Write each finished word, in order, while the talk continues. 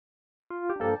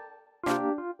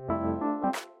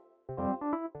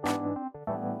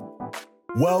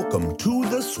Welcome to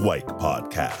the Swike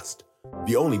Podcast,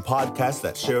 the only podcast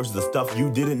that shares the stuff you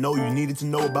didn't know you needed to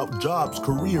know about jobs,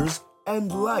 careers,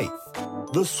 and life.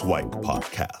 The Swike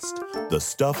Podcast, the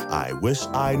stuff I wish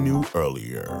I knew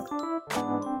earlier.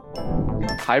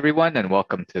 Hi, everyone, and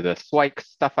welcome to the Swike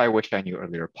Stuff I Wish I Knew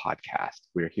Earlier podcast.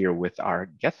 We're here with our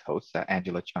guest host,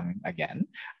 Angela Chung, again.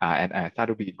 And I thought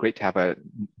it would be great to have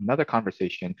another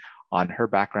conversation on her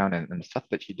background and the stuff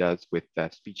that she does with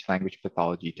speech language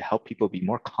pathology to help people be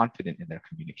more confident in their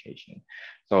communication.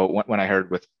 So when I heard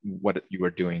with what you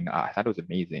were doing, I thought it was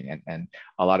amazing. And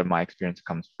a lot of my experience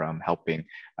comes from helping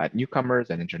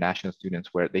newcomers and international students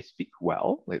where they speak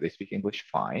well, they speak English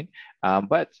fine,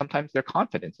 but sometimes their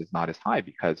confidence is not as high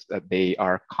because they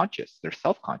are conscious, they're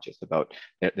self-conscious about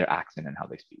their accent and how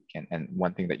they speak. And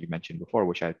one thing that you mentioned before,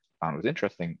 which I found was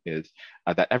interesting, is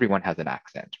that everyone has an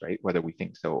accent, right? Whether we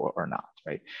think so or not,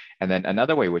 right? And then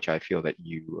another way which I feel that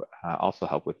you also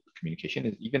help with communication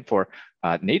is even for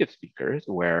native speakers,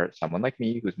 where someone like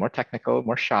me who's more technical,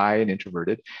 more shy and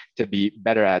introverted, to be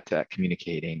better at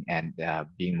communicating and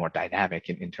being more dynamic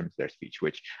in terms of their speech,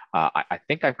 which I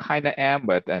think I kind of am,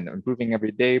 but and improving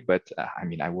every day. But I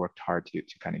mean, I worked hard to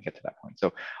kind of get to that point.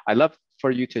 So I love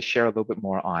for you to share a little bit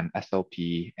more on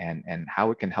SLP and how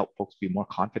it can help folks be more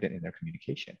confident in their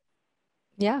communication.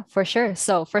 Yeah, for sure.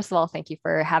 So first of all, thank you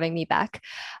for having me back.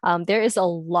 There is a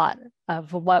lot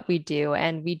of what we do,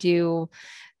 and we do,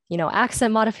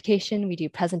 accent modification, we do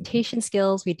presentation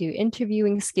skills, we do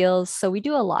interviewing skills. So we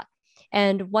do a lot.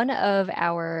 And one of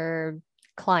our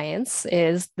clients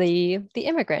is the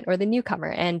immigrant or the newcomer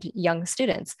and young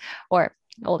students, or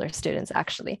older students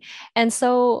actually. And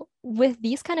so with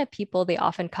these kind of people, they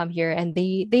often come here and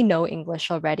they know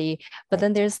English already, but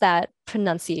then there's that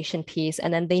pronunciation piece,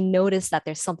 and then they notice that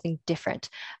there's something different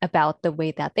about the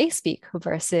way that they speak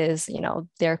versus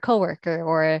their coworker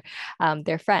or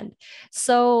their friend.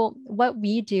 So what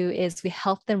we do is we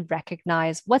help them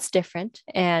recognize what's different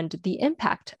and the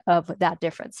impact of that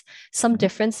difference. Some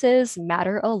differences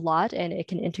matter a lot and it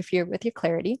can interfere with your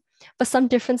clarity, but some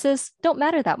differences don't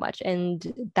matter that much,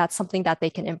 and that's something that they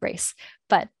can embrace.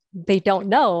 But they don't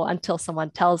know until someone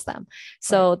tells them.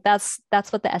 So that's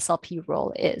what the SLP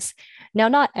role is. Now,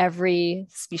 not every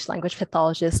speech language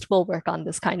pathologist will work on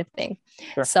this kind of thing.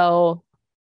 Sure. So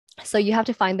you have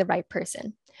to find the right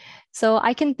person. So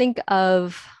I can think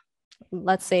of,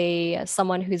 let's say,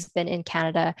 someone who's been in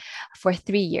Canada for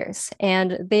 3 years,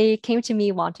 and they came to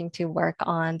me wanting to work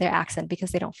on their accent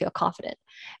because they don't feel confident.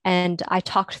 And I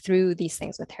talked through these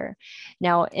things with her.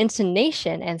 Now,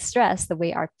 intonation and stress, the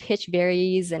way our pitch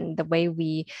varies and the way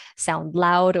we sound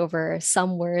loud over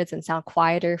some words and sound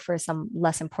quieter for some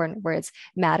less important words,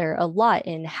 matter a lot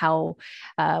in how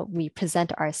we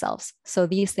present ourselves. So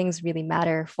these things really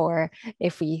matter for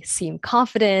if we seem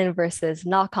confident versus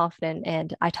not confident.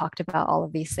 And I talked about all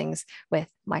of these things with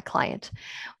my client.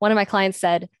 One of my clients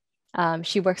said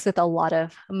she works with a lot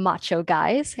of macho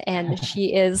guys, and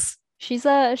she's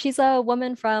a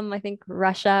woman from, I think,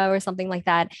 Russia or something like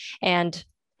that. And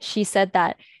she said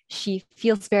that she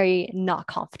feels very not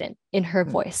confident in her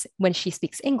voice when she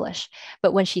speaks English,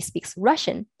 but when she speaks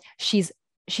Russian, she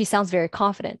sounds very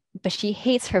confident, but she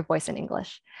hates her voice in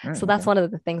English. So that's one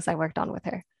of the things I worked on with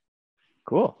her.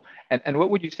 Cool. And what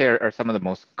would you say are some of the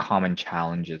most common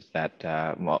challenges that,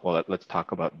 let's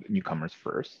talk about newcomers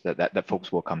first, that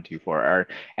folks will come to you for?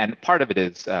 And part of it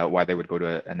is why they would go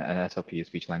to an SLP, a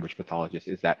speech language pathologist,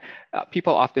 is that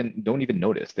people often don't even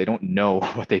notice. They don't know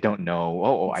what they don't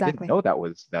know. Exactly. I didn't know that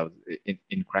was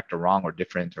incorrect or wrong or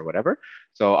different or whatever.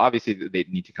 So obviously they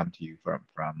need to come to you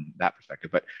from that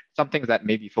perspective. But some things that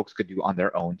maybe folks could do on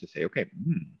their own to say, okay,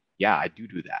 yeah, I do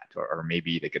that. Or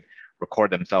maybe they could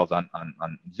record themselves on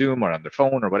Zoom or on their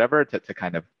phone or whatever to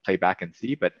kind of play back and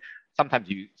see. But sometimes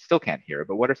you still can't hear.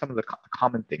 But what are some of the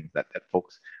common things that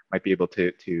folks might be able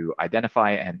to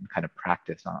identify and kind of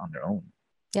practice on their own?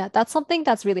 Yeah, that's something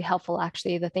that's really helpful,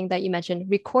 actually. The thing that you mentioned,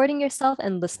 recording yourself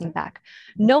and listening back.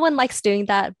 No one likes doing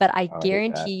that, but I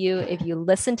guarantee you, if you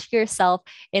listen to yourself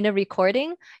in a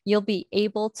recording, you'll be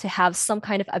able to have some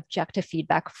kind of objective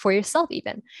feedback for yourself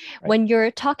even. Right. When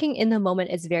you're talking in the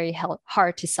moment, it's very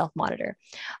hard to self-monitor.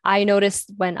 I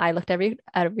noticed when I looked at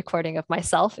a recording of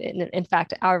myself, in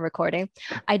fact, our recording,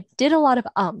 I did a lot of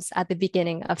ums at the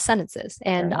beginning of sentences.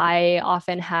 And I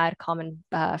often had common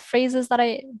phrases that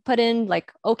I put in,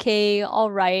 like, okay, all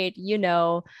right,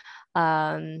 and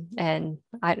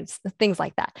things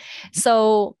like that.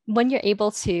 So when you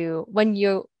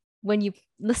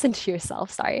listen to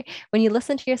yourself,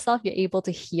 you're able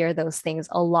to hear those things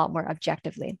a lot more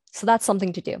objectively. So that's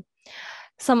something to do.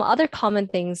 Some other common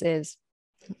things is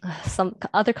Some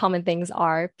other common things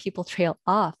are people trail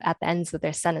off at the ends of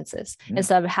their sentences Mm.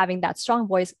 instead of having that strong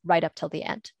voice right up till the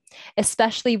end.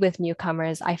 Especially with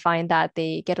newcomers, I find that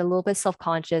they get a little bit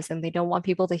self-conscious and they don't want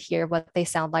people to hear what they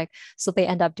sound like. So they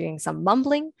end up doing some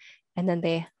mumbling and then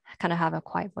they kind of have a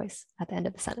quiet voice at the end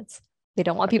of the sentence. They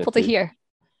don't want Gotcha. people to hear.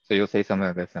 So you'll say something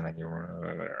like this and then you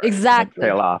Exactly.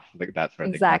 trail off like that sort of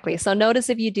thing. Exactly. Gotcha. So notice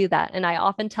if you do that. And I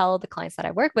often tell the clients that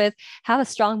I work with, have a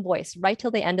strong voice right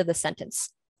till the end of the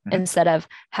sentence Mhm. instead of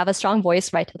have a strong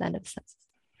voice right till the end of the sentence.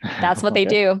 That's what they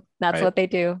Okay. do. That's Right. what they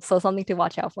do. So something to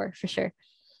watch out for sure.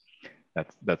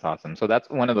 That's awesome. So that's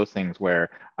one of those things where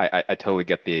I totally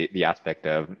get the aspect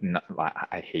of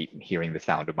I hate hearing the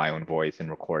sound of my own voice in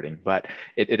recording, but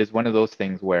it is one of those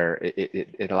things where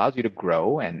it allows you to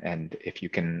grow, and if you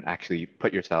can actually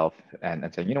put yourself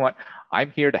and say, you know what,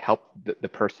 I'm here to help the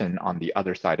person on the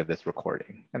other side of this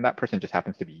recording, and that person just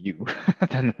happens to be you,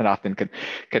 then that often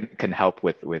can help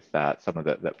with some of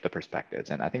the perspectives.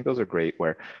 And I think those are great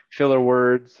where filler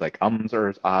words like ums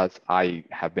or ahs, I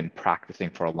have been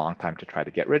practicing for a long time to try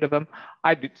to get rid of them.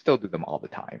 I still do them all the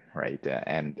time, right?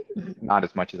 And not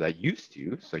as much as I used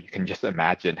to. So you can just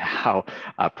imagine how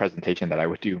a presentation that I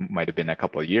would do might have been a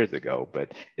couple of years ago,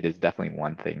 but it is definitely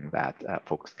one thing that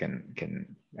folks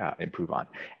can improve on.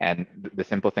 And the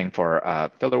simple thing for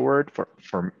filler word,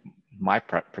 for my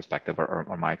perspective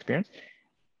or my experience,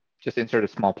 just insert a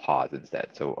small pause instead.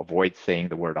 So avoid saying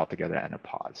the word altogether and a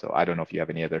pause. So I don't know if you have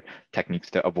any other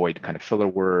techniques to avoid kind of filler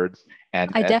words.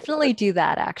 And I definitely do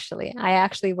that actually. I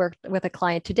actually worked with a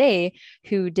client today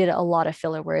who did a lot of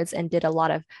filler words and did a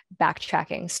lot of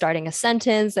backtracking, starting a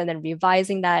sentence and then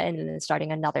revising that and then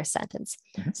starting another sentence.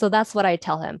 Mhm. So that's what I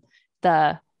tell him.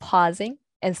 The pausing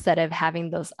instead of having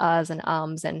those uhs and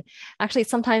ums. And actually,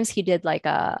 sometimes he did like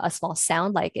a small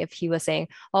sound, like if he was saying,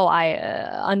 oh, I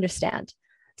understand.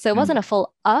 So it wasn't a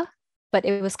full but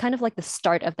it was kind of like the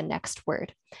start of the next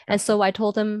word. And so I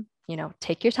told him,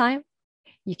 take your time.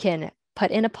 You can put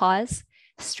in a pause,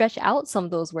 stretch out some of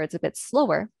those words a bit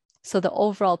slower. So the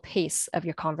overall pace of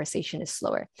your conversation is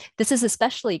slower. This is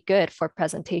especially good for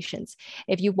presentations.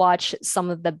 If you watch some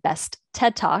of the best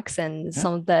TED Talks and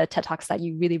some of the TED Talks that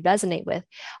you really resonate with,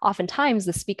 oftentimes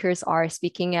the speakers are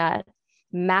speaking at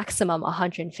maximum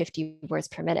 150 words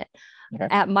per minute. Okay.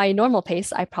 At my normal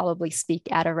pace, I probably speak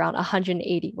at around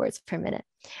 180 words per minute.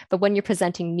 But when you're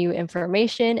presenting new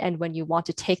information and when you want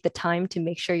to take the time to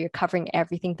make sure you're covering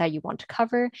everything that you want to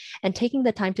cover and taking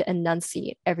the time to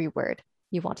enunciate every word,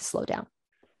 you want to slow down.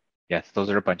 Yes, those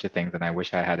are a bunch of things. And I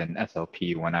wish I had an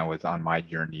SLP when I was on my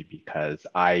journey because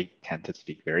I tend to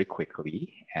speak very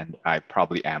quickly and I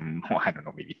probably am, I don't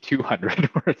know, maybe 200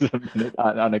 words a minute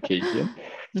on occasion.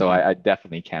 So I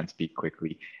definitely can speak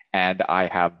quickly. And I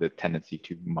have the tendency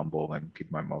to mumble and keep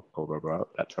my mouth pulled over,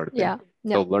 that sort of thing. Yeah.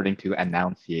 So learning to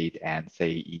enunciate and say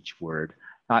each word,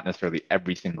 not necessarily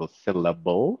every single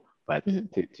syllable, but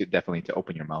to definitely to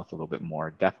open your mouth a little bit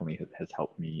more, definitely has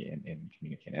helped me in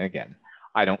communicating. And again,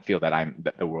 I don't feel that I'm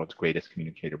the world's greatest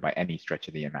communicator by any stretch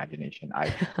of the imagination.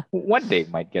 I one day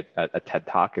might get a TED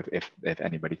Talk if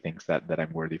anybody thinks that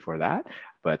I'm worthy for that.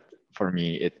 But for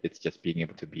me, it's just being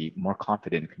able to be more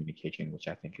confident in communication, which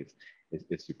I think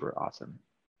is super awesome.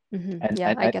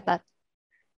 I get that.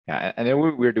 Yeah, and then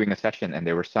we were doing a session and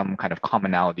there were some kind of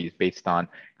commonalities based on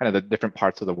kind of the different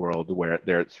parts of the world where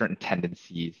there are certain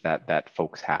tendencies that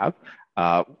folks have.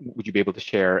 Would you be able to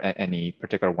share any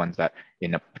particular ones that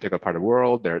in a particular part of the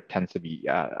world, there tends to be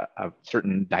a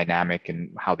certain dynamic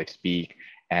in how they speak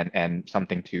and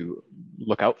something to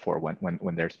look out for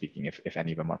when they're speaking, if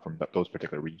any of them are from those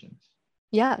particular regions?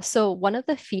 Yeah. So one of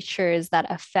the features that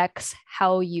affects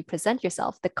how you present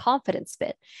yourself, the confidence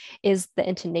bit, is the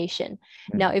intonation.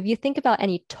 Now, if you think about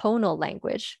any tonal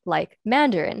language like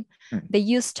Mandarin, they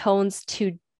use tones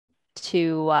to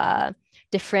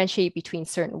differentiate between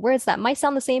certain words that might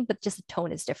sound the same, but just the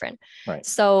tone is different. Right.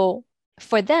 So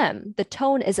for them, the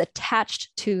tone is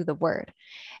attached to the word.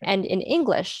 And in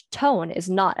English, tone is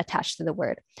not attached to the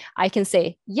word. I can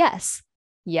say yes,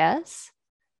 yes,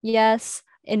 yes,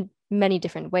 in many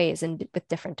different ways and with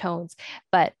different tones.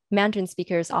 But Mandarin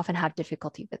speakers often have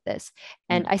difficulty with this.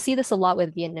 And I see this a lot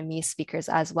with Vietnamese speakers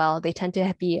as well. They tend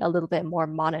to be a little bit more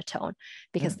monotone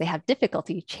because they have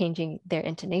difficulty changing their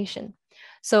intonation.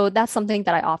 So that's something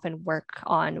that I often work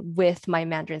on with my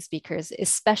Mandarin speakers,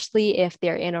 especially if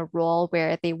they're in a role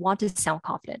where they want to sound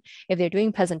confident, if they're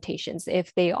doing presentations,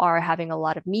 if they are having a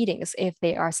lot of meetings, if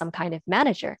they are some kind of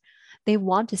manager. They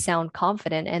want to sound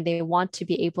confident and they want to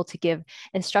be able to give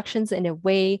instructions in a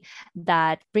way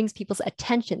that brings people's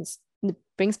attention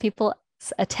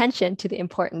to the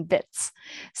important bits.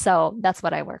 So that's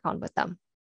what I work on with them.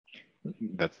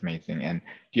 That's amazing. And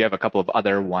do you have a couple of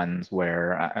other ones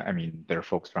where, I mean, there are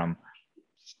folks from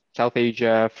South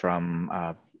Asia, from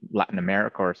Latin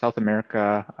America or South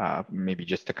America, maybe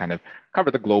just to kind of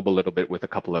cover the globe a little bit with a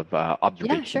couple of Yeah,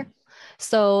 observations? sure.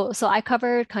 So I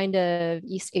covered kind of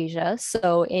East Asia.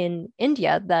 So in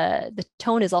India, the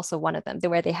tone is also one of them,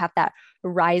 where they have that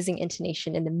rising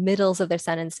intonation in the middles of their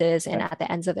sentences and Okay. at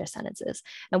the ends of their sentences.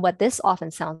 And what this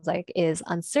often sounds like is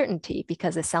uncertainty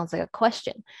because it sounds like a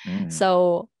question. Mm,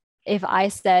 So if I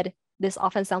said, this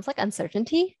often sounds like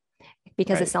uncertainty,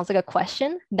 because it right. sounds like a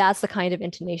question, that's the kind of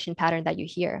intonation pattern that you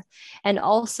hear. And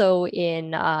also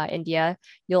in India,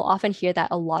 you'll often hear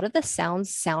that a lot of the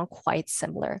sounds sound quite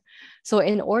similar. So,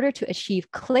 in order to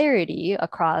achieve clarity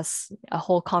across a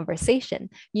whole conversation,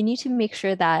 you need to make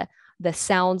sure that the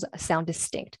sounds sound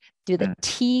distinct. Do the Mm,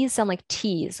 T's sound like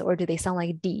T's or do they sound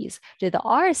like D's? Do the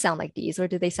R's sound like D's or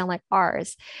do they sound like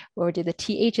R's? Or do the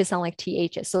THs sound like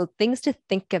THs? So, things to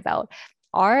think about.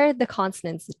 Are the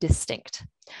consonants distinct?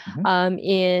 mhm.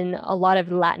 In a lot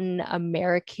of Latin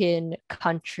American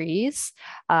countries,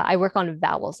 I work on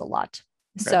vowels a lot.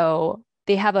 Okay. So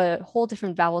they have a whole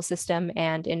different vowel system.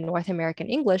 And in North American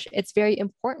English, it's very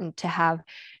important to have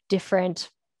different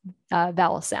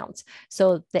vowel sounds.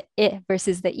 So the I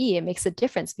versus the E, it makes a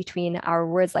difference between our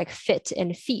words like fit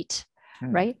and feet,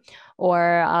 Mm, right? Or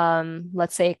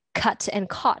let's say cut and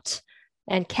caught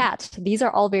and cat. These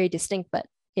are all very distinct, but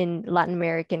in Latin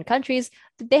American countries,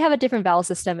 they have a different vowel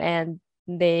system and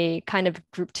they kind of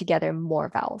group together more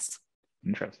vowels.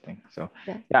 interesting. So,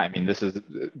 Yeah. yeah, I mean, this is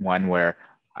one where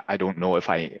I don't know if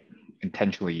I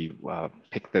intentionally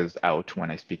pick those out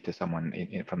when I speak to someone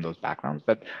from those backgrounds,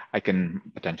 but I can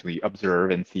potentially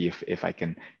observe and see if I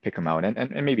can pick them out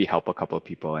and maybe help a couple of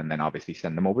people and then obviously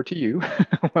send them over to you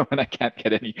when I can't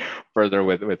get any further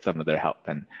with some of their help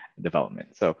and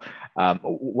development. So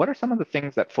what are some of the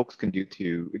things that folks can do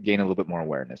to gain a little bit more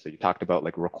awareness? So you talked about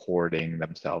like recording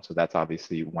themselves. So that's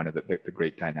obviously one of the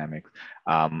great dynamics.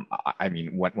 I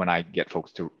mean, when I get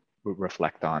folks to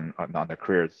reflect on their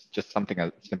careers, just something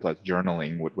as simple as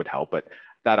journaling would help, but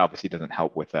that obviously doesn't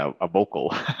help with a vocal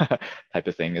type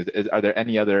of thing. Are there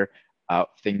any other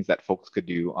things that folks could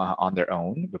do on their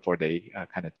own before they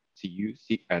kind of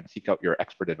seek out your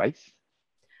expert advice?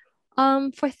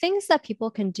 For things that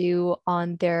people can do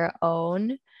on their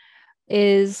own,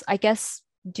 is, I guess,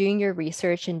 doing your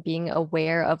research and being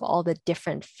aware of all the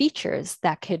different features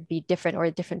that could be different or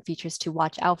different features to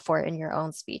watch out for in your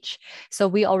own speech. So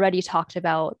we already talked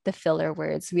about the filler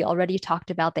words. We already talked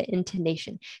about the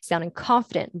intonation, sounding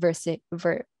confident versus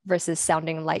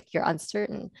sounding like you're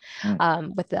uncertain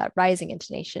Mm, with that rising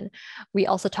intonation. We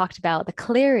also talked about the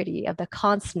clarity of the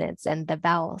consonants and the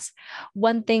vowels.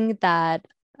 One thing that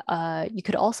you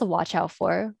could also watch out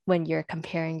for when you're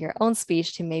comparing your own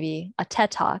speech to maybe a TED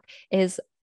Talk is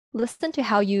listen to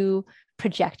how you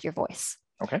project your voice.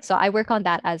 okay, So I work on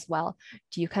that as well.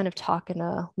 Do you kind of talk in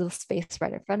a little space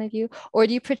right in front of you, or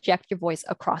do you project your voice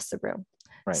across the room?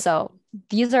 right. So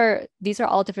these are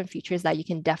all different features that you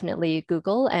can definitely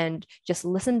Google and just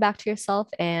listen back to yourself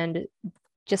and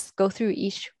just go through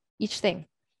each thing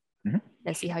Mhm.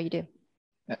 and see how you do.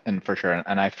 And for sure,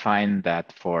 and I find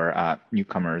that for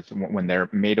newcomers, when they're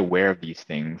made aware of these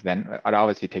things, then it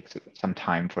obviously takes some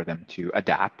time for them to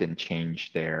adapt and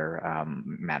change their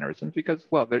mannerisms because,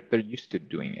 well, they're used to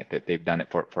doing it. That they've done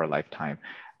it for a lifetime.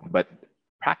 But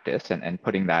practice and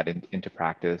putting that into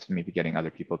practice, maybe getting other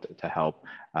people to help,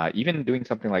 even doing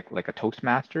something like a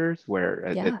Toastmasters,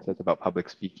 where Yeah. it's about public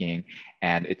speaking,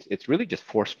 and it's really just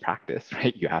forced practice,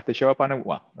 right? You have to show up on it.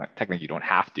 Well, technically you don't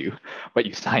have to, but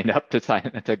you signed up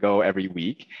to go every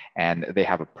week, and they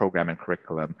have a program and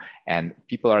curriculum, and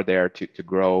people are there to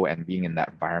grow, and being in that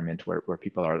environment where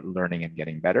people are learning and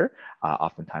getting better,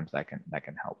 oftentimes that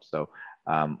can help. So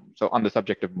on the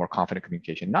subject of more confident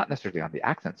communication, not necessarily on the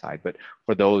accent side, but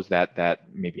for those that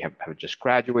maybe have just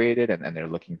graduated and they're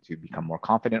looking to become more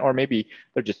confident, or maybe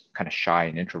they're just kind of shy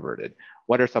and introverted,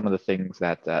 what are some of the things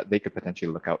that they could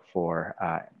potentially look out for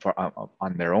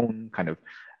on their own kind of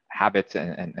habits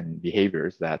and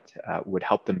behaviors that would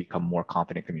help them become more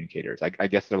confident communicators? I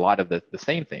guess a lot of the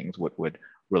same things would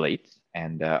relate.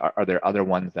 And are there other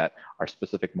ones that are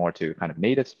specific more to kind of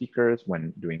native speakers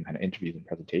when doing kind of interviews and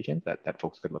presentations that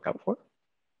folks could look out for?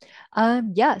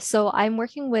 Yeah, so I'm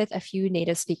working with a few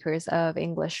native speakers of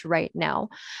English right now.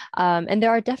 And there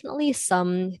are definitely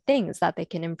some things that they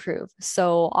can improve.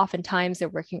 So oftentimes they're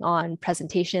working on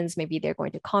presentations, maybe they're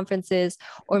going to conferences,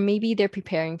 or maybe they're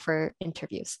preparing for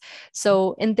interviews.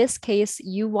 So in this case,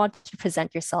 you want to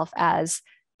present yourself as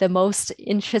the most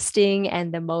interesting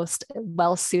and the most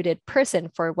well-suited person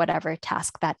for whatever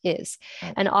task that is.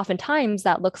 Right. And oftentimes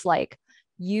that looks like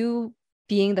you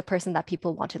being the person that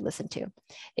people want to listen to.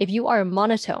 If you are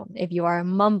monotone, if you are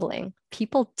mumbling,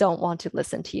 people don't want to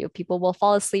listen to you. People will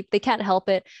fall asleep. They can't help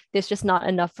it. There's just not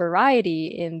enough variety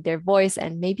in their voice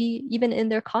and maybe even in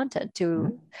their content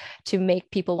to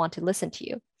make people want to listen to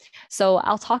you. So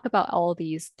I'll talk about all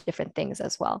these different things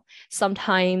as well.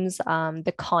 Sometimes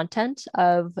the content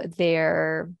of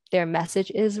their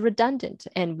message is redundant.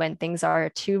 And when things are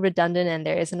too redundant and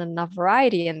there isn't enough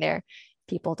variety in there,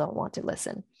 people don't want to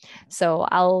listen. So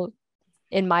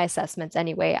in my assessments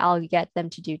anyway, I'll get them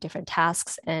to do different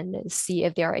tasks and see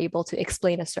if they are able to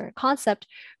explain a certain concept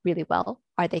really well.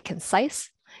 Are they concise?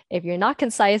 If you're not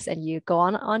concise and you go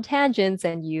on tangents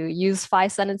and you use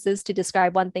 5 sentences to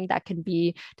describe one thing that can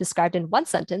be described in 1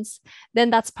 sentence,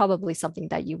 then that's probably something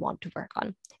that you want to work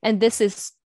on. And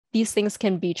these things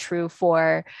can be true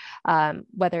for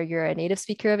whether you're a native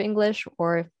speaker of English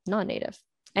or non-native.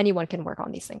 Anyone can work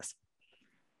on these things.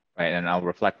 Right. And I'll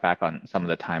reflect back on some of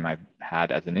the time I've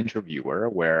had as an interviewer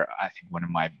where I think one of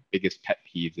my biggest pet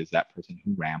peeves is that person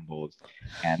who rambles,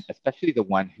 and especially the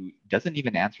one who doesn't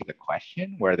even answer the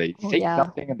question, where they say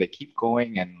something and they keep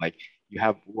going, and like you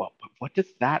have, well, but what does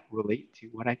that relate to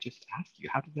what I just asked you?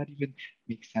 How does that even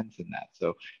make sense in that?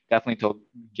 So definitely to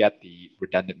get the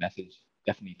redundant message,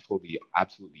 definitely totally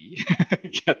absolutely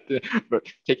but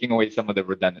taking away some of the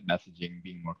redundant messaging,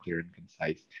 being more clear and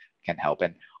concise can help.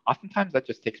 And oftentimes that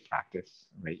just takes practice,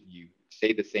 right? You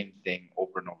say the same thing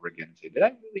over and over again. Say, did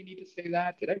I really need to say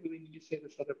that? Did I really need to say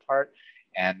this other part?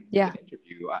 And in an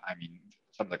interview, I mean,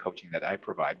 some of the coaching that I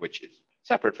provide, which is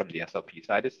separate from the SLP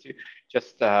side, is to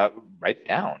just write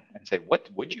down and say, what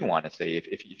would you want to say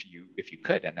if you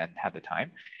could, and then have the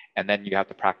time. And then you have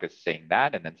to practice saying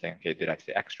that, and then saying, okay, did I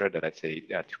say extra? Did I say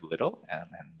too little? And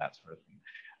that sort of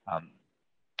thing.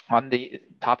 On the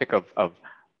topic of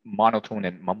monotone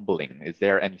and mumbling, is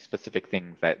there any specific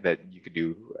things that you could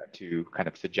do to kind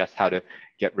of suggest how to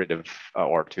get rid of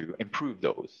or to improve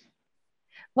those?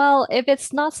 Well, if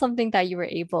it's not something that you were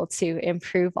able to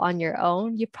improve on your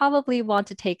own, you probably want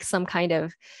to take some kind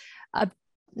of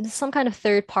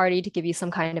third party to give you some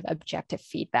kind of objective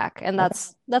feedback. And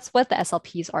that's what the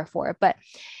SLPs are for. But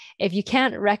if you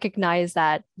can't recognize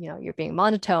that, you're being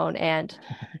monotone and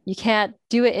you can't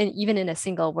do it even in a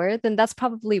single word, then that's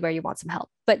probably where you want some help.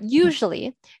 But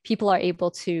usually people are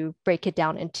able to break it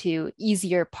down into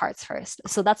easier parts first.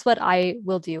 So that's what I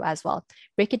will do as well.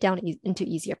 Break it down into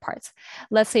easier parts.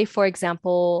 Let's say, for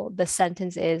example, the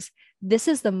sentence is, this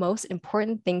is the most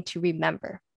important thing to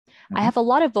remember. I have a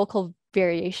lot of vocal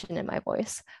variation in my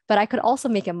voice, but I could also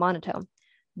make it monotone.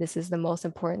 This is the most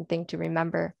important thing to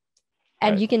remember.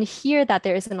 And you can hear that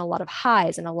there isn't a lot of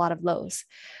highs and a lot of lows.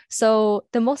 So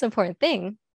the most important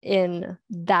thing in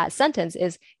that sentence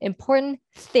is important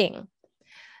thing.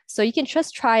 So you can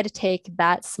just try to take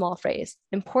that small phrase,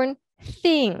 important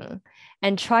thing,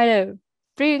 and try to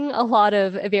bring a lot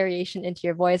of variation into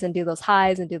your voice and do those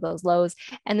highs and do those lows,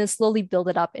 and then slowly build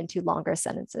it up into longer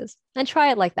sentences and try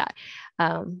it like that.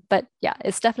 But yeah,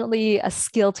 it's definitely a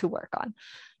skill to work on.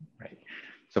 Right.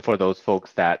 So for those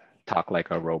folks that talk like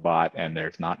a robot and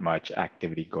there's not much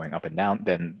activity going up and down,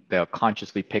 then they'll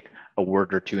consciously pick a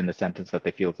word or two in the sentence that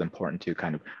they feel is important to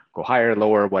kind of go higher,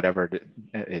 lower, whatever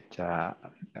it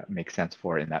makes sense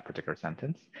for in that particular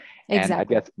sentence. Exactly. And I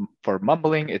guess for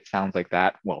mumbling, it sounds like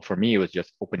that. Well, for me, it was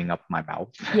just opening up my mouth.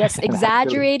 Yes,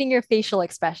 exaggerating your facial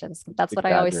expressions. That's what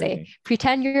I always say.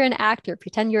 Pretend you're an actor,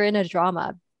 pretend you're in a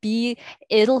drama.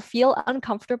 It'll feel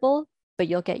uncomfortable, but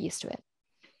you'll get used to it.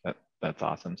 That's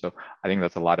awesome. So I think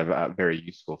that's a lot of very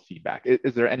useful feedback.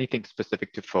 Is there anything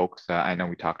specific to folks? I know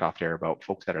we talked off there about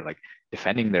folks that are like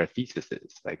defending their theses,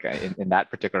 like in that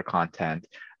particular content.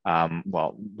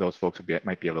 Well, those folks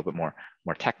might be a little bit more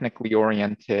technically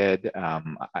oriented. I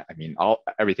mean,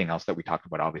 everything else that we talked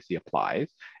about obviously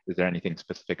applies. Is there anything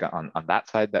specific on that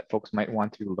side that folks might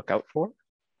want to look out for?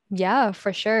 Yeah,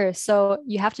 for sure. So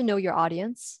you have to know your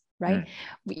audience, right?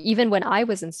 Even when I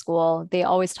was in school, they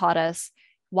always taught us,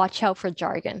 watch out for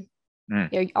jargon.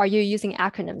 Are you using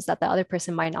acronyms that the other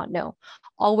person might not know?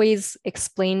 Always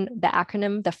explain the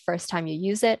acronym the first time you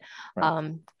use it.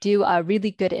 Right. Do a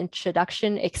really good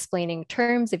introduction explaining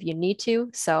terms if you need to,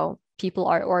 so people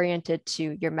are oriented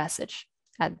to your message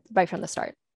right from the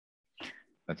start.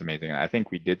 That's amazing. I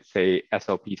think we did say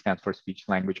SLP stands for speech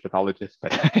language pathologist,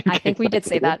 but I think we did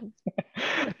say that.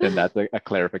 Then that's a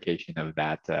clarification of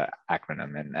that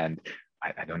acronym. And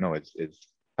I don't know, is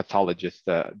pathologist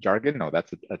jargon? No,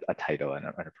 that's a title and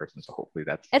a person. So hopefully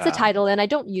it's a title, and I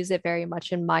don't use it very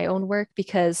much in my own work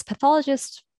because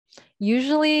pathologist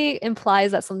usually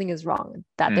implies that something is wrong,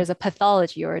 that there's a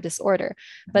pathology or a disorder.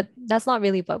 But that's not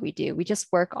really what we do. We just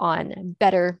work on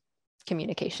better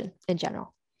communication in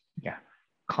general. Yeah.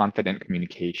 Confident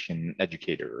communication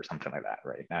educator or something like that,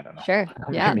 right? I don't know. Sure.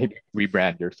 Yeah. Maybe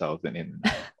rebrand yourselves in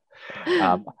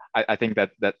I think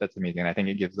that's amazing. I think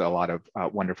it gives a lot of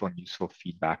wonderful and useful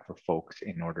feedback for folks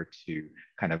in order to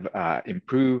kind of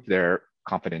improve their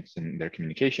confidence in their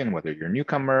communication, whether you're a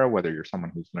newcomer, whether you're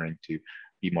someone who's learning to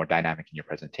be more dynamic in your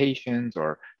presentations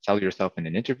or sell yourself in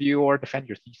an interview or defend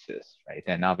your thesis, right?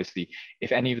 And obviously,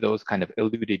 if any of those kind of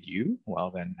eluded you, well,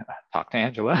 then talk to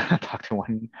Angela, talk to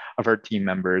one of her team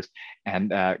members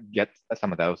and get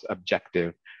some of those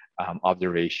objective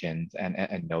observations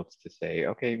and notes to say,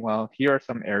 okay, well, here are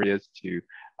some areas to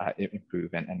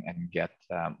improve and get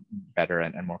better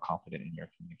and more confident in your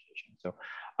communication. So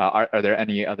are there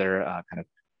any other kind of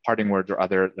parting words or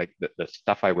other like the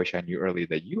stuff I wish I knew early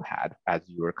that you had as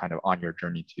you were kind of on your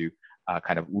journey to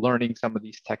kind of learning some of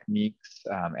these techniques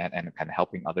and kind of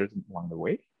helping others along the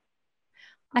way?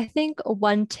 I think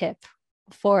one tip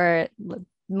for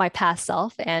my past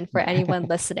self and for anyone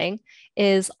listening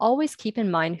is always keep in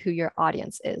mind who your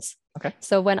audience is. Okay.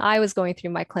 So when I was going through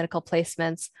my clinical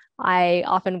placements, I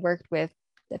often worked with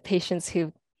the patients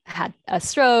who had a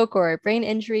stroke or a brain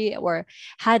injury or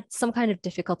had some kind of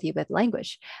difficulty with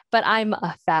language. But I'm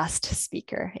a fast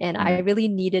speaker and I really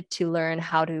needed to learn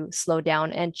how to slow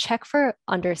down and check for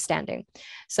understanding.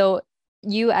 So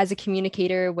you as a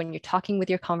communicator, when you're talking with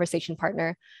your conversation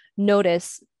partner,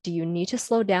 notice, do you need to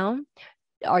slow down?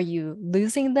 Are you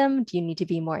losing them? Do you need to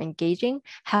be more engaging?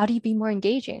 How do you be more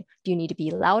engaging? Do you need to be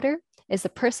louder? Is the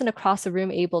person across the room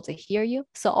able to hear you?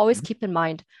 So always keep in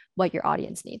mind what your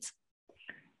audience needs.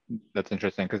 That's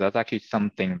interesting because that's actually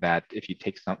something that if you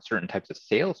take some certain types of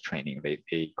sales training,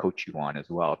 they coach you on as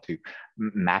well to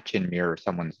match and mirror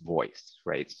someone's voice,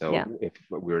 right? So if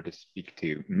we were to speak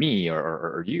to me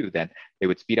or you, then they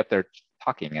would speed up their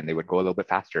talking and they would go a little bit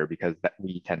faster because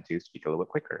we tend to speak a little bit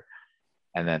quicker.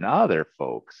 And then other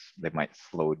folks, they might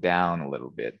slow down a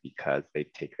little bit because they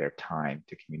take their time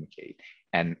to communicate.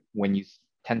 And when you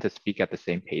tend to speak at the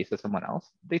same pace as someone else,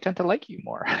 they tend to like you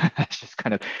more. It's just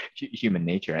kind of human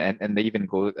nature. And they even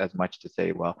go as much to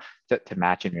say, well, to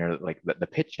match in your like the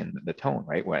pitch and the tone,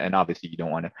 right? And obviously you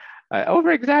don't want to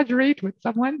over exaggerate with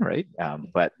someone, right?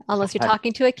 But unless you're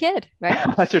talking to a kid, right?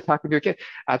 Unless you're talking to a kid,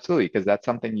 absolutely, because that's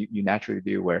something you naturally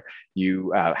do where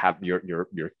you have your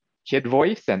kid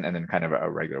voice and then kind of a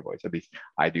regular voice. At least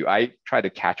I do. I try to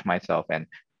catch myself and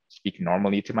speak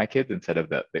normally to my kids instead of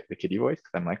the kiddie voice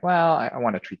because I'm like, well, I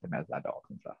want to treat them as adults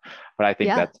and stuff. But I think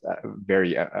that's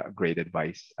very great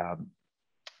advice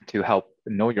to help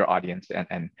know your audience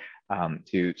and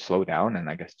to slow down and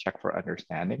I guess check for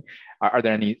understanding. Are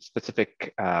there any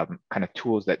specific kind of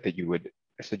tools that you would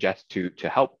suggest to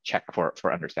help check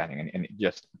for understanding and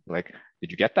just like,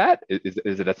 did you get that?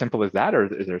 Is it as simple as that,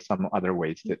 or is there some other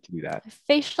ways to do that?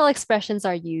 Facial expressions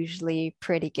are usually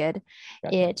pretty good.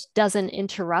 Gotcha. It doesn't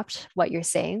interrupt what you're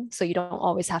saying, so you don't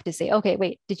always have to say, okay,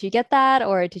 wait, did you get that,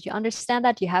 or did you understand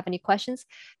that? Do you have any questions?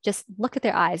 Just look at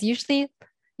their eyes. Usually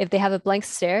if they have a blank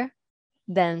stare,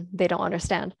 then they don't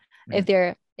understand. If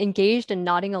they're engaged and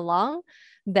nodding along,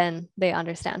 then they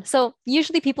understand. So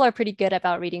usually people are pretty good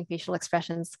about reading facial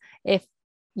expressions. If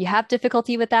you have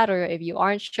difficulty with that, or if you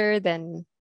aren't sure, then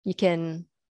you can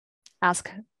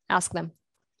ask them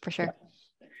for sure.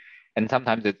 Yeah. And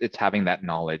sometimes it's having that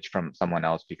knowledge from someone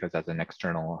else, because as an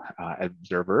external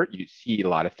observer, you see a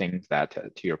lot of things that,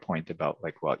 to your point about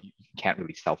like, well, you can't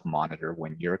really self-monitor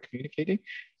when you're communicating.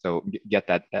 So get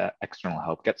that external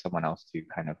help, get someone else to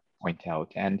kind of point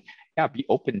out, and be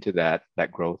open to that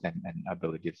growth and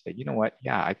ability to say, you know what,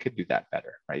 I could do that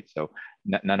better, right? So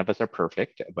none of us are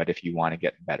perfect, but if you want to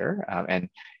get better, and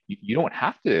you don't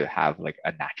have to have like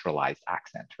a naturalized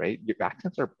accent, right? Your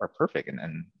accents are perfect,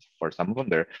 and for some of them,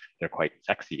 they're quite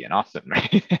sexy and awesome,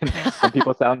 right? And some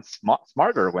people sound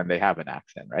smarter when they have an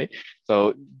accent, right?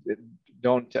 So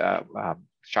don't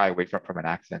shy away from an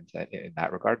accent in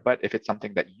that regard. But if it's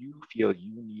something that you feel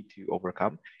you need to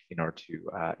overcome in order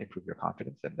to improve your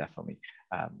confidence, then definitely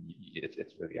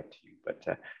it's really up to you.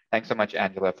 But thanks so much,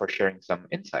 Angela, for sharing some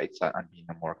insights on being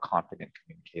a more confident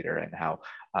communicator and how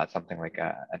something like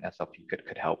an SLP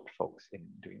could help folks in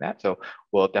doing that. So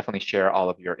we'll definitely share all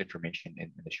of your information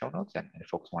in the show notes. And if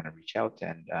folks want to reach out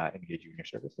and engage you in your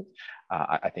services,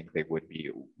 I think they would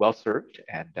be well served,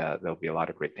 and there'll be a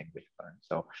lot of great things they can learn.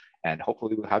 So, and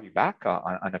hopefully we'll have you back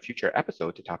on a future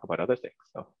episode to talk about other things.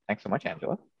 So thanks so much,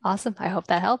 Angela. Awesome. I hope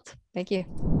that helped. Thank you.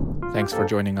 Thanks for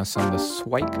joining us on the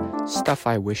SWIKE Stuff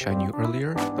I Wish I Knew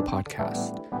Earlier, the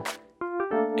podcast.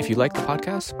 If you like the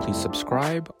podcast, please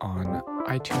subscribe on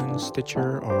iTunes,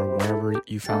 Stitcher, or wherever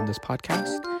you found this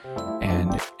podcast.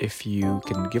 And if you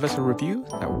can give us a review,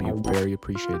 that would be very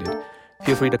appreciated.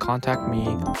 Feel free to contact me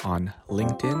on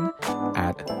LinkedIn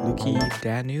at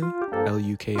Lukidanu,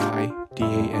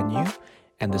 Lukidanu,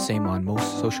 and the same on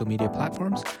most social media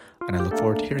platforms. And I look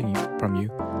forward to hearing from you.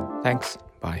 Thanks.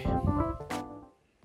 Bye.